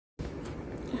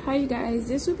Hi you guys,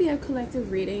 this will be a collective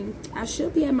reading. I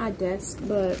should be at my desk,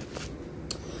 but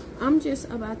I'm just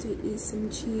about to eat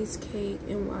some cheesecake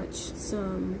and watch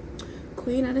some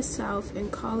Queen of the South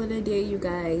and call it a day, you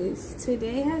guys.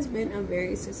 Today has been a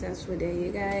very successful day,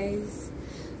 you guys.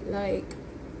 Like,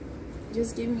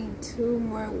 just give me 2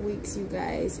 more weeks, you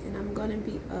guys, and I'm gonna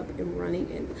be up and running.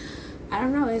 And I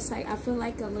don't know, it's like I feel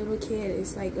like a little kid.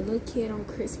 It's like a little kid on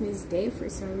Christmas Day for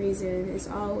some reason. It's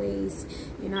always,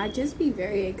 you know, I just be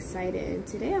very excited. And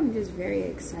today I'm just very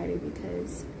excited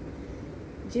because,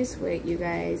 just wait, you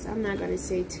guys. I'm not gonna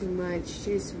say too much.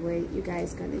 Just wait, you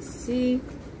guys gonna see.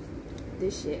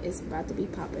 This shit is about to be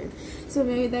popping. So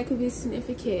maybe that could be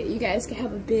significant. You guys can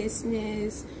have a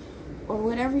business or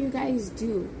whatever you guys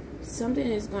do. Something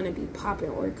is going to be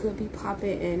popping, or it could be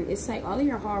popping, and it's like all of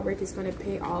your hard work is going to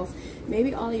pay off.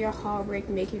 Maybe all of your hard work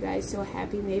make you guys so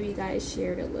happy. Maybe you guys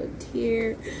shared a little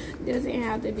tear. Doesn't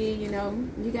have to be, you know,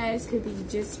 you guys could be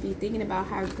just be thinking about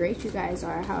how great you guys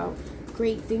are, how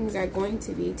great things are going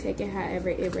to be. Take it however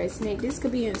it resonates. This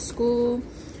could be in school.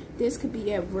 This could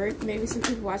be at work. Maybe some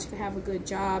people watch could have a good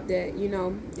job that, you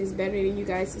know, is better than you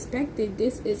guys suspected.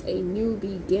 This is a new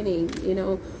beginning, you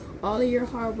know. All of your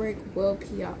hard work will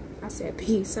pay off. I said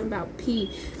P, something about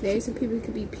P. Maybe some people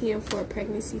could be peeing for a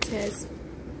pregnancy test.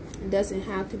 It doesn't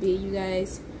have to be, you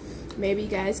guys. Maybe you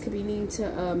guys could be needing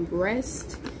to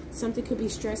rest. Something could be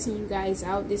stressing you guys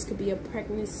out. This could be a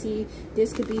pregnancy.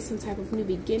 This could be some type of new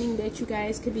beginning that you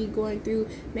guys could be going through.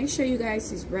 Make sure you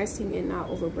guys is resting and not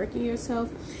overworking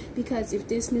yourself, because if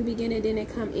this new beginning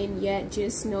didn't come in yet,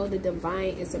 just know the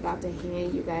divine is about to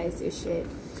hand you guys this shit.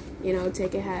 You know,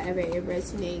 take it however it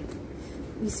resonates.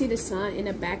 You see the sun in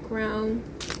the background.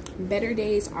 Better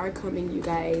days are coming, you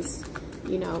guys.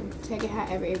 You know, take it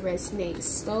however it resonates.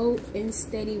 Slow and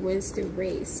steady wins the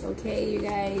race, okay, you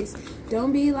guys?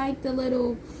 Don't be like the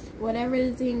little, whatever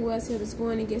the thing was that was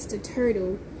going against the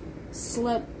turtle,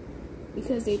 slept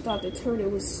because they thought the turtle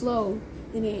was slow,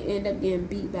 and they end up getting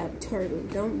beat by the turtle.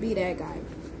 Don't be that guy.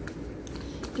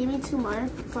 Give me 2 more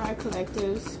for our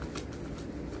collectives.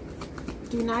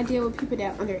 Do not deal with people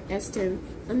that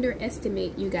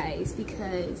underestimate you guys,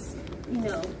 because, you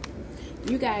know,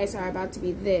 you guys are about to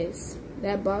be this.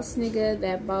 That boss nigga,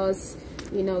 that boss,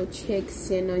 you know, chick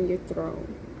sitting on your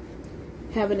throne.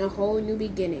 Having a whole new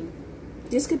beginning.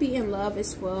 This could be in love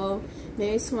as well.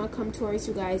 Maybe someone come towards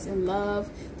you guys in love.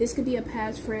 This could be a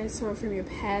past friend, someone from your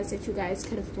past that you guys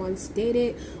could have once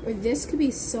dated. Or this could be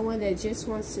someone that just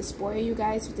wants to spoil you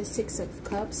guys with the 6 of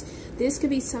Cups. This could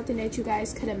be something that you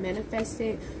guys could have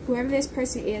manifested. Whoever this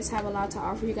person is have a lot to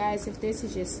offer you guys. If this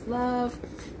is just love,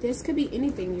 this could be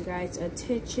anything, you guys.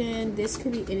 Attention, this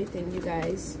could be anything, you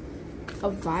guys.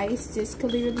 Advice, this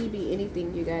could literally be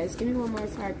anything, you guys. Give me 1 more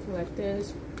for our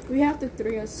collectives. We have the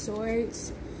 3 of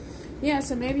Swords. Yeah,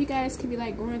 so maybe you guys could be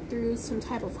like going through some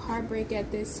type of heartbreak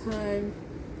at this time,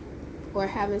 or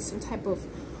having some type of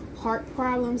heart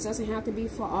problems. Doesn't have to be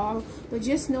for all, but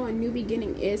just know a new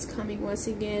beginning is coming once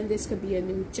again. This could be a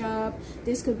new job.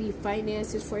 This could be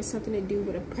finances for something to do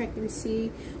with a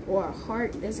pregnancy or a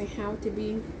heart. Doesn't have to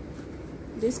be.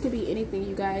 This could be anything,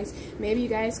 you guys. Maybe you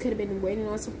guys could have been waiting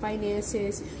on some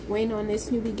finances, waiting on this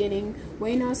new beginning,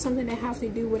 waiting on something that have to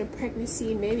do with a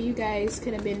pregnancy. Maybe you guys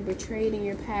could have been betrayed in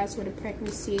your past with a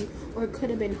pregnancy, or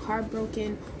could have been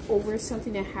heartbroken over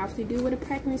something that have to do with a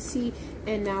pregnancy,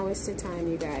 and now it's the time,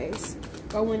 you guys.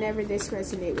 Or whenever this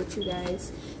resonate with you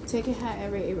guys. Take it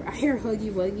however it, I hear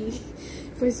Huggy Wuggy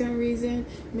for some reason.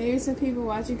 Maybe some people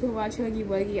watching could watch Huggy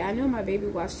Wuggy. I know my baby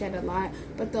watched that a lot.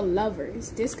 But the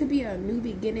lovers, this could be a new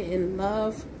beginning in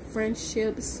love,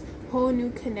 friendships, whole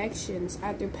new connections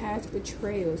after past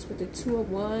betrayals. With the 2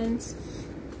 of Wands,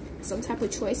 some type of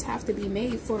choice have to be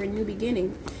made for a new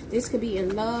beginning. This could be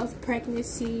in love,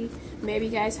 pregnancy. Maybe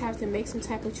you guys have to make some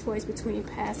type of choice between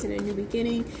past and a new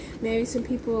beginning. Maybe some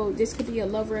people, this could be a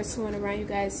lover or someone around you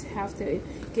guys have to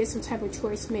get some type of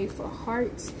choice made for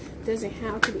hearts. Doesn't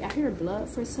have to be. I hear blood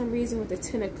for some reason with the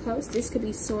 10 of Cups. This could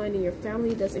be someone in your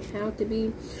family. Doesn't have to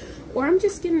be. Or I'm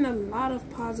just getting a lot of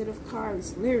positive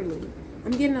cards, literally.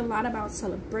 I'm getting a lot about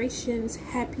celebrations,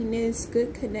 happiness,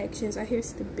 good connections. I hear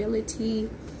stability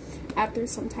after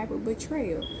some type of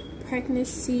betrayal.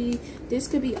 Pregnancy, this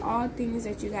could be all things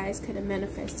that you guys could have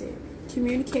manifested.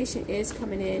 Communication is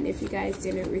coming in. If you guys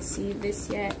didn't receive this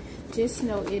yet, just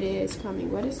know it is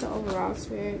coming. What is the overall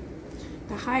spirit?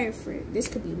 The Hierophant. This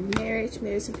could be marriage.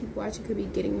 Maybe some people watching could be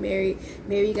getting married.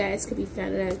 Maybe you guys could be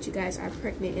finding out that you guys are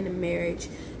pregnant in a marriage.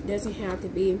 Doesn't have to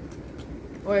be.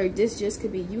 Or this just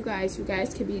could be you guys. You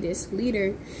guys could be this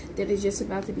leader that is just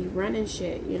about to be running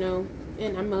shit, you know.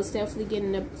 and I'm most definitely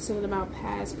getting something about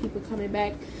past people coming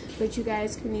back. But you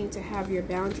guys could need to have your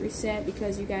boundaries set,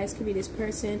 because you guys could be this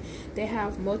person that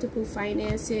have multiple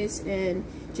finances, and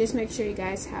just make sure you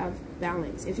guys have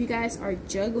balance. If you guys are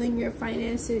juggling your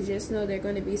finances, just know there's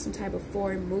going to be some type of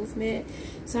foreign movement.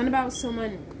 Something about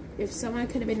someone. If someone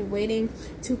could have been waiting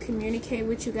to communicate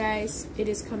with you guys, it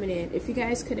is coming in. If you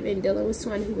guys could have been dealing with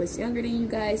someone who was younger than you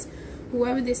guys,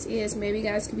 whoever this is, maybe you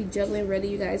guys could be juggling whether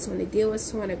you guys want to deal with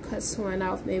someone or cut someone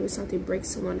off. Maybe something breaks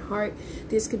someone's heart.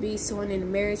 This could be someone in a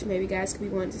marriage. Maybe you guys could be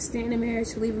wanting to stay in a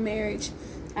marriage, leave a marriage.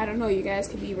 I don't know. You guys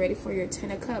could be ready for your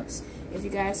 10 of Cups. If you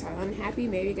guys are unhappy,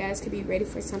 maybe you guys could be ready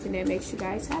for something that makes you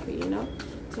guys happy, you know.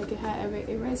 Take it however it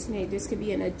resonates. This could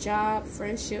be in a job,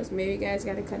 friendships. Maybe you guys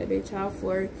got to cut a bitch off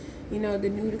for, you know, the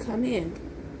new to come in,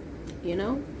 you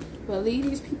know. But leave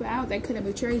these people out that could have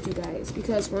betrayed you guys,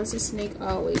 because once a snake,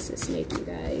 always a snake, you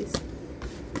guys.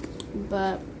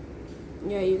 But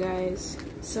yeah, you guys,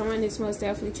 someone is most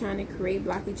definitely trying to create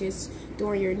blockages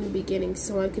during your new beginning.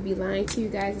 Someone could be lying to you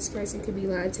guys. This person could be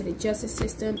lying to the justice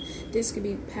system. This could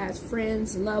be past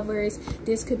friends, lovers.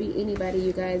 This could be anybody,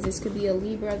 you guys. This could be a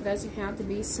Libra. It doesn't have to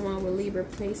be someone with Libra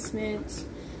placements.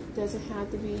 Doesn't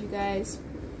have to be, you guys.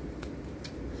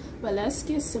 But let's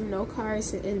get some no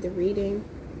cards and end the reading.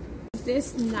 If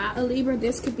this not a Libra,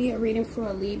 this could be a reading for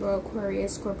a Libra,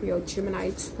 Aquarius, Scorpio,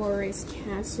 Gemini, Taurus,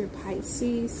 Cancer,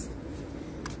 Pisces.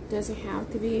 Doesn't have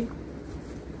to be,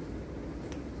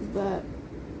 but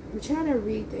I'm trying to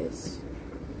read this.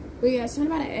 But yeah, something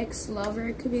about an ex-lover.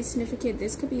 It could be significant.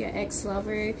 This could be an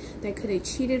ex-lover that could have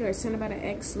cheated, or something about an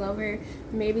ex-lover.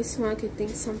 Maybe someone could think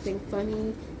something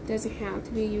funny. Doesn't have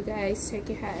to be, you guys. Take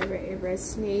it however it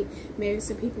resonates. Maybe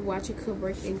some people watching could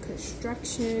work in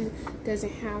construction.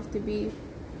 Doesn't have to be.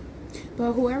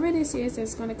 But whoever this is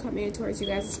that's going to come in towards you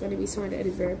guys is going to be someone that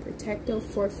is very protective.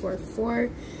 444.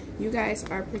 You guys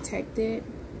are protected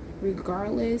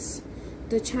regardless.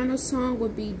 The channel song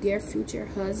would be Dear Future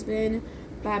Husband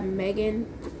by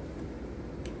Megan.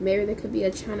 Maybe there could be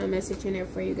a channel message in there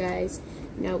for you guys.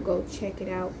 You know, go check it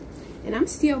out. And I'm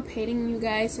still painting, you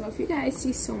guys. So if you guys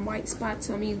see some white spots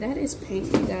on me, that is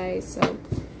paint, you guys. So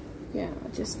yeah,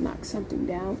 I'll just knock something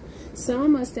down.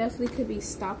 Someone most definitely could be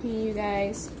stalking you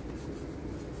guys.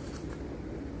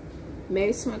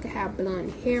 Maybe someone could have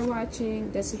blonde hair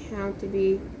watching. Doesn't have to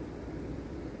be.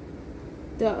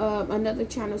 Another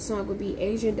channel song would be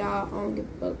Asian Doll. I don't give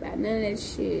a fuck about none of that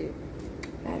shit.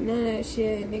 About none of that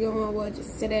shit. Nigga wanna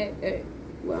just say that.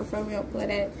 Where I'm from, we don't play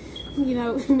that. You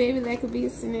know, maybe that could be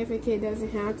significant.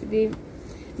 Doesn't have to be.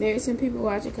 Maybe some people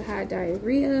watching could have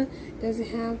diarrhea. Doesn't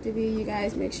have to be. You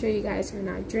guys make sure you guys are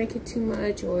not drinking too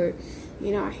much, or,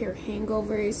 you know, I hear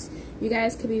hangovers. You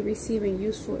guys could be receiving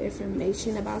useful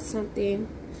information about something.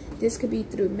 This could be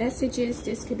through messages.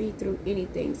 This could be through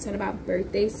anything. Something about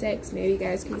birthday sex. Maybe you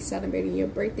guys could be celebrating your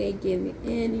birthday, getting it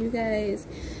in, you guys.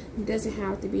 It doesn't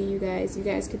have to be, you guys. You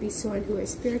guys could be someone who is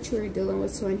spiritual, or dealing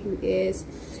with someone who is.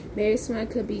 Maybe someone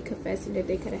could be confessing that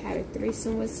they could have had a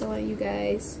threesome with someone, you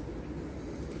guys.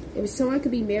 If someone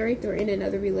could be married or in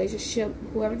another relationship,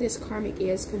 whoever this karmic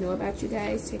is could know about you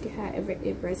guys. Take it however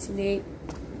it resonates.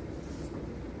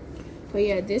 But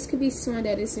yeah, this could be someone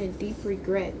that is in deep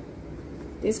regret.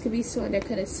 This could be someone that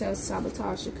could have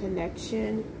self-sabotaged a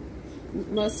connection.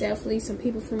 Most definitely, some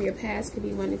people from your past could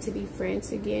be wanting to be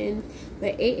friends again.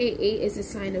 But 888 is a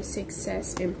sign of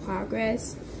success and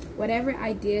progress. Whatever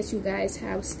ideas you guys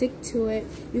have, stick to it.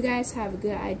 You guys have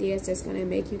good ideas that's going to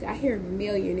make you, I hear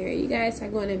millionaire. You guys are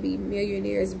going to be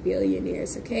millionaires,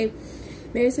 billionaires, okay?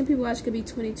 Maybe some people watch could be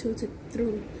 22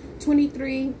 through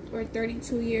 23 or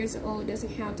 32 years old.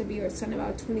 Doesn't have to be, or something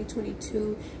about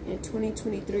 2022 and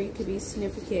 2023 could be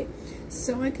significant.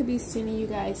 Someone could be sending you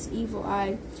guys evil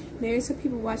eye. Maybe some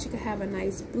people watching could have a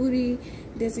nice booty.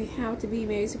 Doesn't have to be.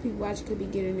 Maybe some people watching could be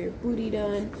getting their booty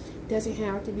done. Doesn't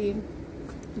have to be.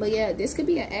 But yeah, this could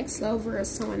be an ex-lover or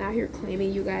someone out here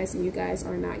claiming you guys, and you guys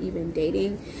are not even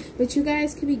dating. But you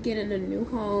guys could be getting a new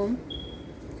home.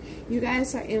 You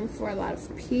guys are in for a lot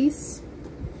of peace.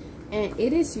 And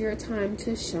it is your time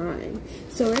to shine.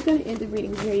 So we're going to end the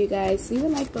reading here, you guys. Leave a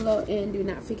like below and do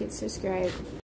not forget to subscribe.